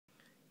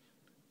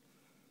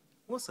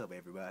What's up,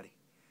 everybody?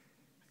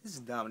 This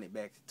is Dominic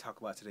back to talk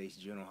about today's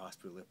General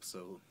Hospital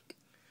episode.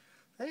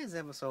 Today's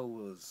episode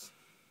was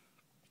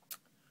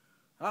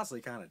honestly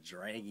kind of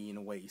draggy in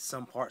a way.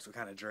 Some parts were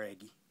kind of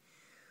draggy.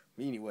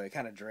 But anyway,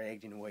 kind of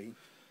dragged in a way.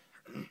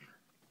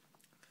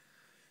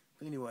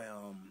 But anyway,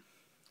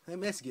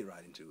 let's get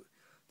right into it.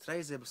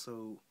 Today's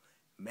episode,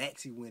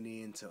 Maxie went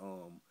in to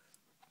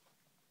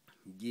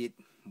get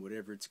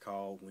whatever it's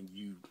called when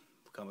you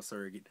become a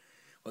surrogate,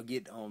 or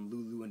get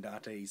Lulu and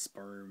Dante's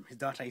sperm,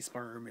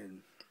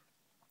 and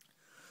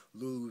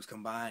Lulu's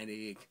combined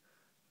egg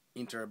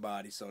into her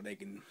body so they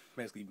can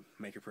basically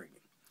make her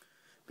pregnant.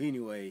 But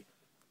anyway,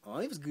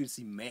 it was good to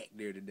see Mac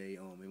there today.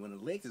 And when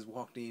Alexis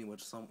walked in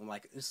with something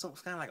like it's kind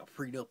of like a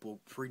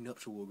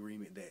prenuptial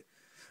agreement that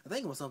I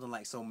think it was something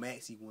like so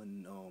Maxie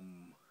wouldn't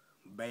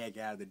bag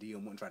out of the deal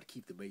and wouldn't try to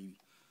keep the baby.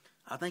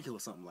 I think it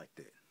was something like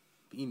that.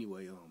 But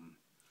anyway,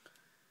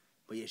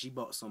 but yeah, she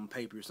bought some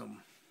papers, some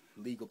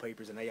legal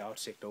papers, and they all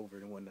checked over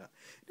it and whatnot.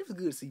 It was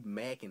good to see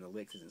Mac and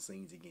Alexis in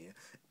scenes again.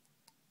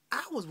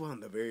 I was one of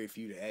the very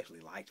few that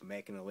actually liked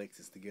Mac and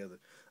Alexis together.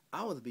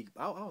 I was a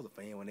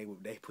fan when they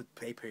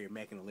paired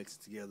Mac and Alexis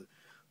together.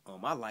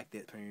 I liked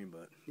that pairing,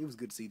 but it was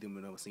good to see them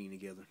in another scene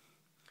together.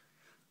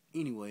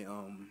 Anyway,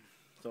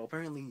 so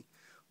apparently,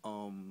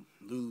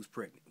 Lulu's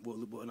pregnant.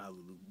 Well, not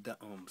Lulu.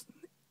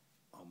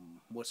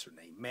 What's her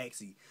name?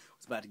 Maxie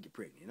was about to get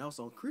pregnant, and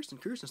also Kirsten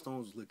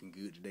Stones was looking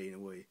good today in a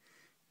way.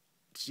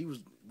 She was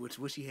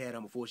what she had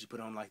on before she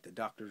put on like the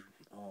doctor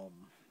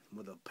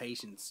with the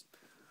patients.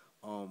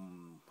 I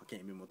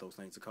can't remember what those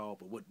things are called,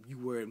 but what you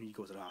wear when you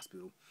go to the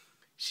hospital.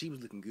 She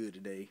was looking good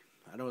today.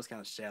 I know it's kind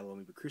of shallow on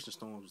me, but Kirsten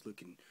Storms was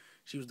looking.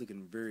 She was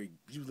looking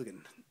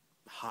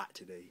hot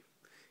today,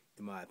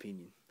 in my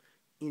opinion.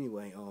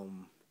 Anyway,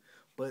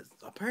 but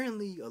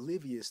apparently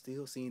Olivia is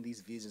still seeing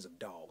these visions of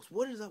dogs.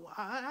 What is that?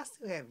 I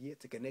still have yet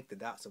to connect the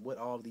dots of what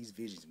all these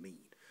visions mean.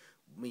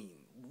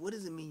 What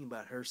does it mean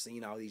about her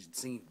seeing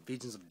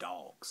visions of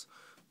dogs?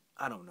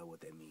 I don't know what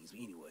that means.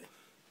 But anyway,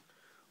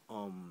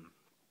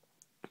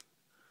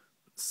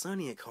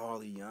 Sonny and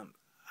Carly,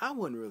 I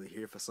wasn't really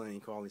here for Sonny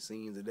and Carly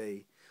scenes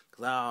today,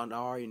 because I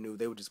already knew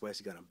they were just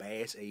basically going to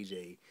bash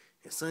AJ,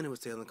 and Sonny was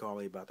telling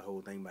Carly about the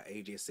whole thing about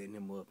AJ setting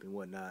him up and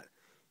whatnot,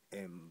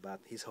 and about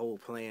his whole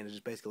plan to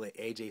just basically let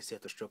AJ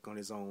self-destruct on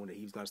his own, that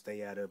he was going to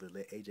stay out of it,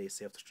 let AJ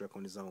self-destruct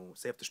on his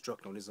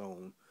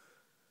own.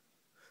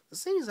 The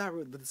scenes I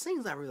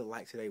really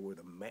liked today were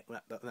the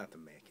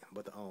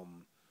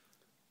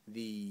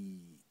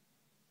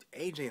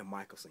AJ and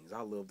Michael scenes.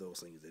 I love those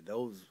scenes.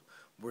 Those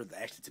were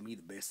actually, to me,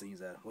 the best scenes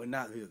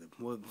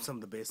some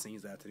of the best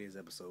scenes out of today's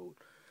episode.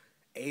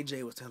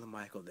 AJ was telling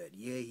Michael that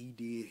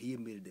he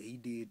admitted that he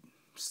did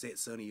set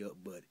Sonny up,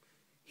 but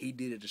he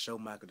did it to show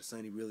Michael that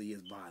Sonny really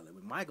is violent.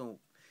 But Michael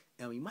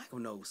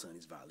knows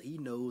Sonny's violent. He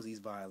knows he's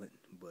violent,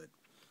 but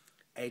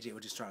AJ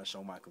was just trying to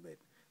show Michael that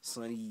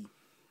Sonny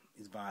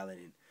is violent,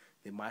 and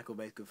then Michael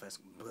basically first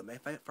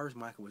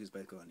Michael was just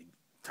basically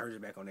turns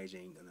it back on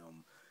AJ,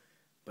 and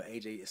but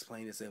AJ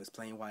explained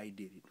why he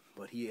did it.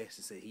 But he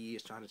actually said he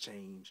is trying to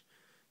change,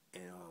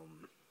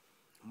 and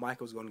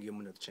Michael's going to give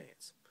him another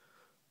chance.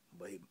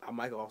 But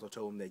Michael also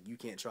told him that you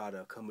can't try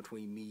to come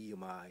between me and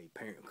my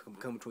parent,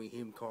 come between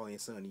him, Carly,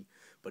 and Sonny.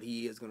 But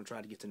he is going to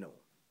try to get to know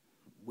him,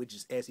 which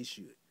is as he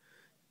should.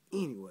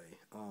 Anyway,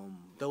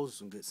 those are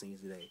some good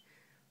scenes today.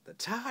 The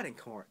Todd and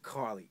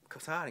Connie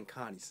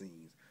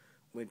scenes.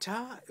 When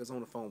Todd was on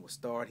the phone with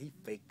Star, he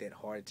faked that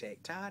heart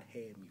attack. Todd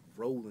had me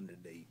rolling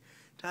today.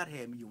 Todd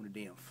had me on the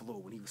damn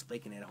floor when he was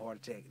faking that heart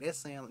attack. That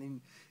sound,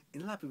 and a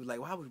lot of people were like,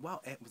 why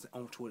was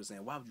on Twitter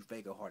saying, why would you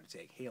fake a heart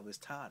attack? Hell, it's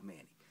Todd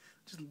Manning.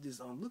 Just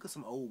look at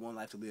some old One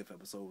Life to Live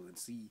episodes and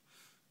see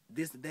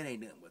that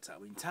ain't nothing but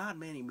Todd. Todd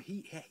Manning,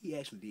 he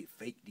actually did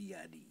fake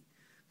DID.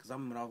 Because I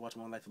remember when I was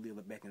watching One Life to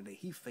Live back in the day,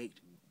 he faked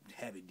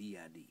having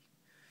DID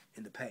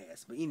in the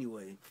past. But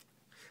anyway,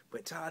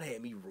 Todd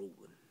had me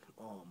rolling.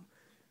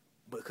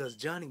 Because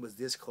Johnny was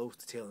this close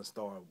to telling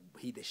Star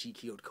that she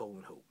killed Cole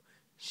and Hope.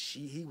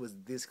 He was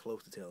this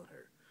close to telling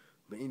her.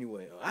 But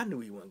anyway, I knew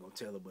he wasn't going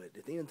to tell her, but at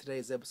the end of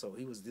today's episode,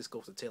 he was this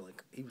close to telling.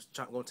 He was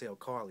going to tell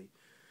Carly.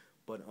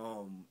 But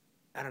out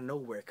of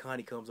nowhere,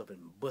 Connie comes up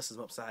and busts him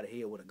upside the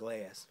head with a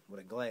glass.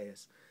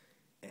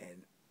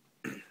 And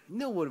you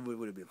know what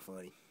would have been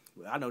funny?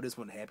 Well, I know this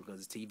wouldn't happen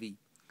because it's TV.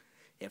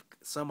 If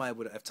somebody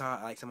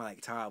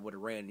like Todd would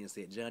have ran in and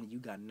said, Johnny, you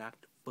got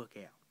knocked the fuck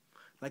out.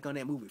 Like on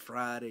that movie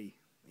Friday.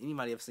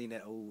 Anybody ever seen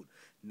that old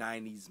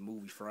 90s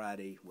movie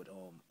Friday with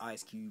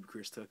Ice Cube,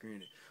 Chris Tucker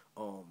in it?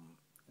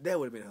 That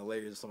would have been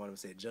hilarious if somebody would have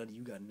said, Johnny,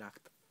 you got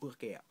knocked the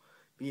fuck out.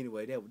 But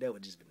anyway, that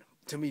would just been,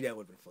 to me, that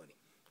would have been funny.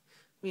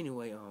 But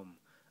anyway,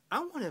 I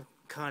wonder if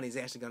Connie's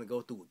actually going to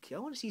go through a kill.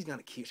 I wonder if she's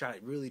going to try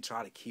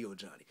to kill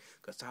Johnny.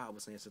 Because Todd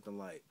was saying something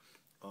like,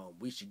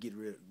 we should get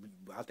rid of,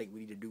 I think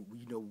we need to do,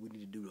 what we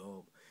need to do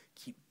to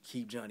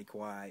keep Johnny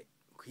quiet,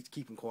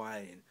 keep him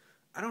quiet. And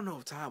I don't know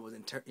if Todd was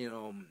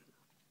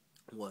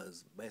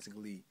was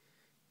basically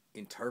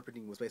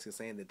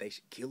saying that they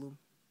should kill him,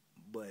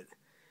 but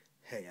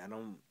hey,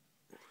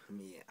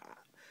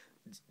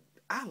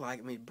 I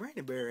mean,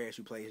 Brandon Barrash,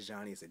 who plays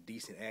Johnny, is a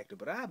decent actor,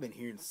 but I've been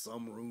hearing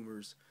some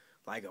rumors,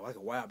 like a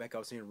while back, I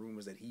was hearing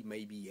rumors that he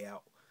may be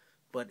out,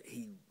 but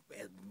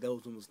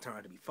those rumors turned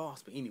out to be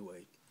false. But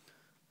anyway,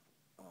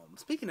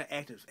 speaking of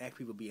actors,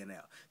 people being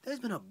out, there's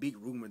been a big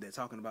rumor that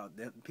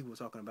people were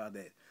talking about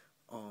that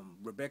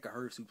Rebecca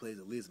Hurst, who plays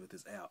Elizabeth,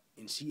 is out,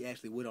 and she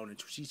actually went on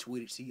and she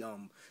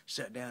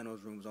shut down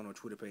those rumors on her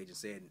Twitter page and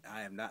said,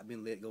 "I have not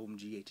been let go from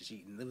GH."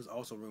 And there was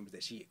also rumors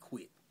that she had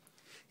quit.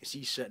 And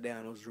she shut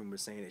down those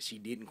rumors, saying that she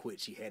didn't quit.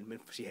 She hasn't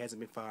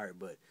been fired,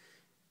 but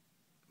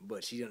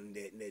she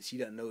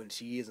doesn't know, and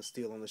she isn't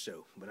still on the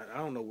show. But I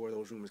don't know where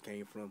those rumors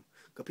came from.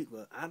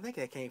 I think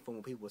that came from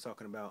when people were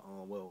talking about,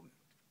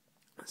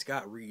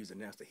 Scott Reeves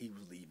announced that he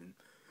was leaving.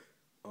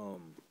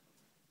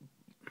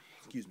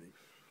 Excuse me.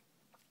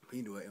 But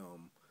anyway,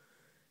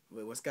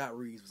 when Scott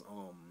Reeves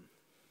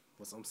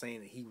was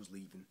saying that he was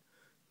leaving.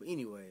 But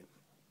anyway,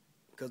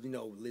 because we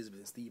know Elizabeth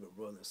and Steve are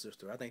brother and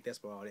sister, I think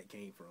that's where all that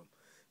came from.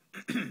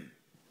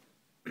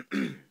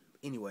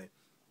 Anyway,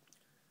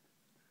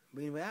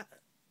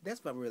 that's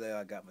about really all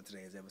I got for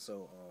today's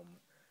episode.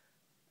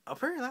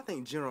 Apparently, I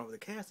think the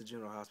cast of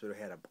General Hospital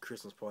had a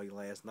Christmas party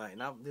last night,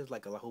 and there's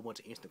like a whole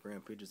bunch of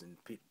Instagram pictures and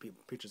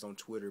pictures on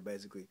Twitter,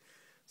 basically.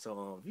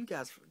 So, if you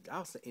guys,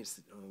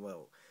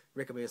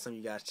 recommend some of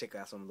you guys check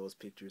out some of those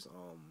pictures.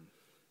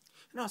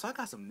 And also, I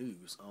got some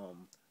news.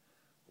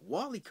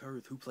 Wally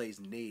Kurth, who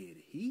plays Ned,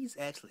 he's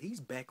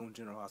back on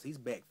General Hospital. He's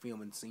back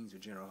filming scenes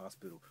with General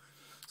Hospital.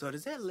 So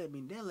lets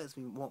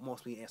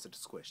me answer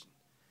this question.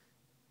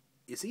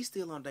 Is he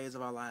still on Days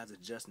of Our Lives as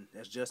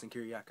Justin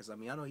Kiriakis? I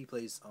mean, I know he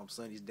plays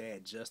Sonny's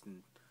dad,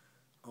 Justin,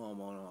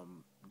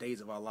 on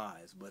Days of Our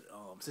Lives, but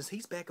since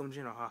he's back on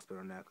General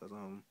Hospital now, because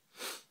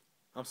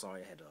I'm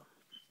sorry, I had to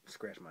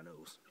scratch my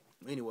nose.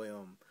 Anyway,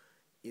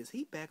 is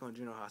he back on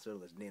General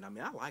Hospital as Ned? I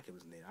mean, I like him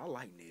as Ned. I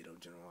like Ned on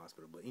General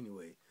Hospital, but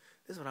anyway,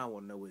 this is what I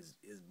want to know: is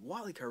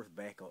Wally Kurth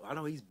back on? I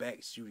know he's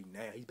back shooting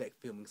now. He's back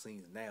filming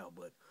scenes now,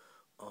 but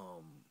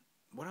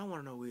what I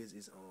want to know is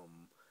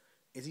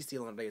he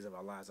still on Days of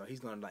Our Lives? Or he's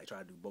gonna try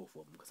to do both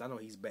of them? Because I know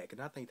he's back, and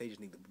I think they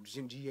just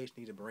GH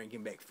need to bring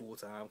him back full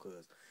time,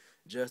 because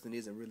Justin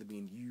isn't really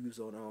being used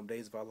on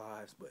Days of Our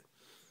Lives. But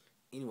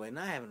anyway, and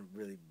I haven't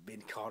really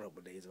been caught up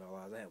with Days of Our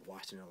Lives. I haven't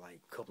watched it in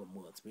like a couple of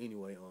months. But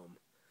anyway,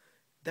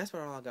 that's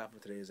what all I got for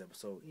today's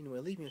episode. Anyway,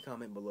 leave me a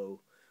comment below.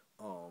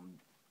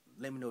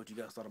 Let me know what you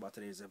guys thought about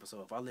today's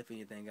episode. If I left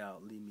anything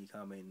out, leave me a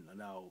comment,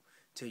 and I'll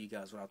tell you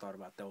guys what I thought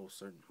about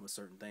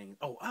certain things.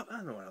 Oh,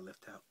 I know what I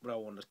left out, but I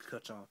wanted to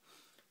touch on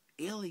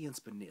Ellie and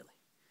Spinelli.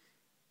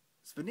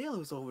 Spinelli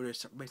was over there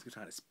basically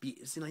trying to spit.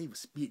 It seemed like he was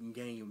spitting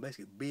game,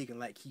 basically begging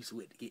like Keith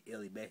Sweat to get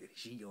Ellie back.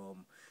 She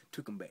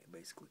took him back,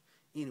 basically.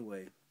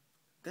 Anyway,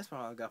 that's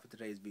all I got for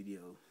today's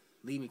video.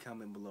 Leave me a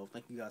comment below.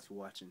 Thank you guys for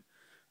watching.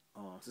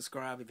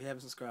 Subscribe if you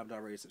haven't subscribed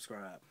already.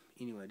 Subscribe.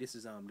 Anyway, this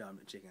is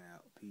Dominic checking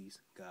out. Peace.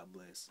 God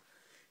bless.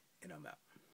 And I'm out.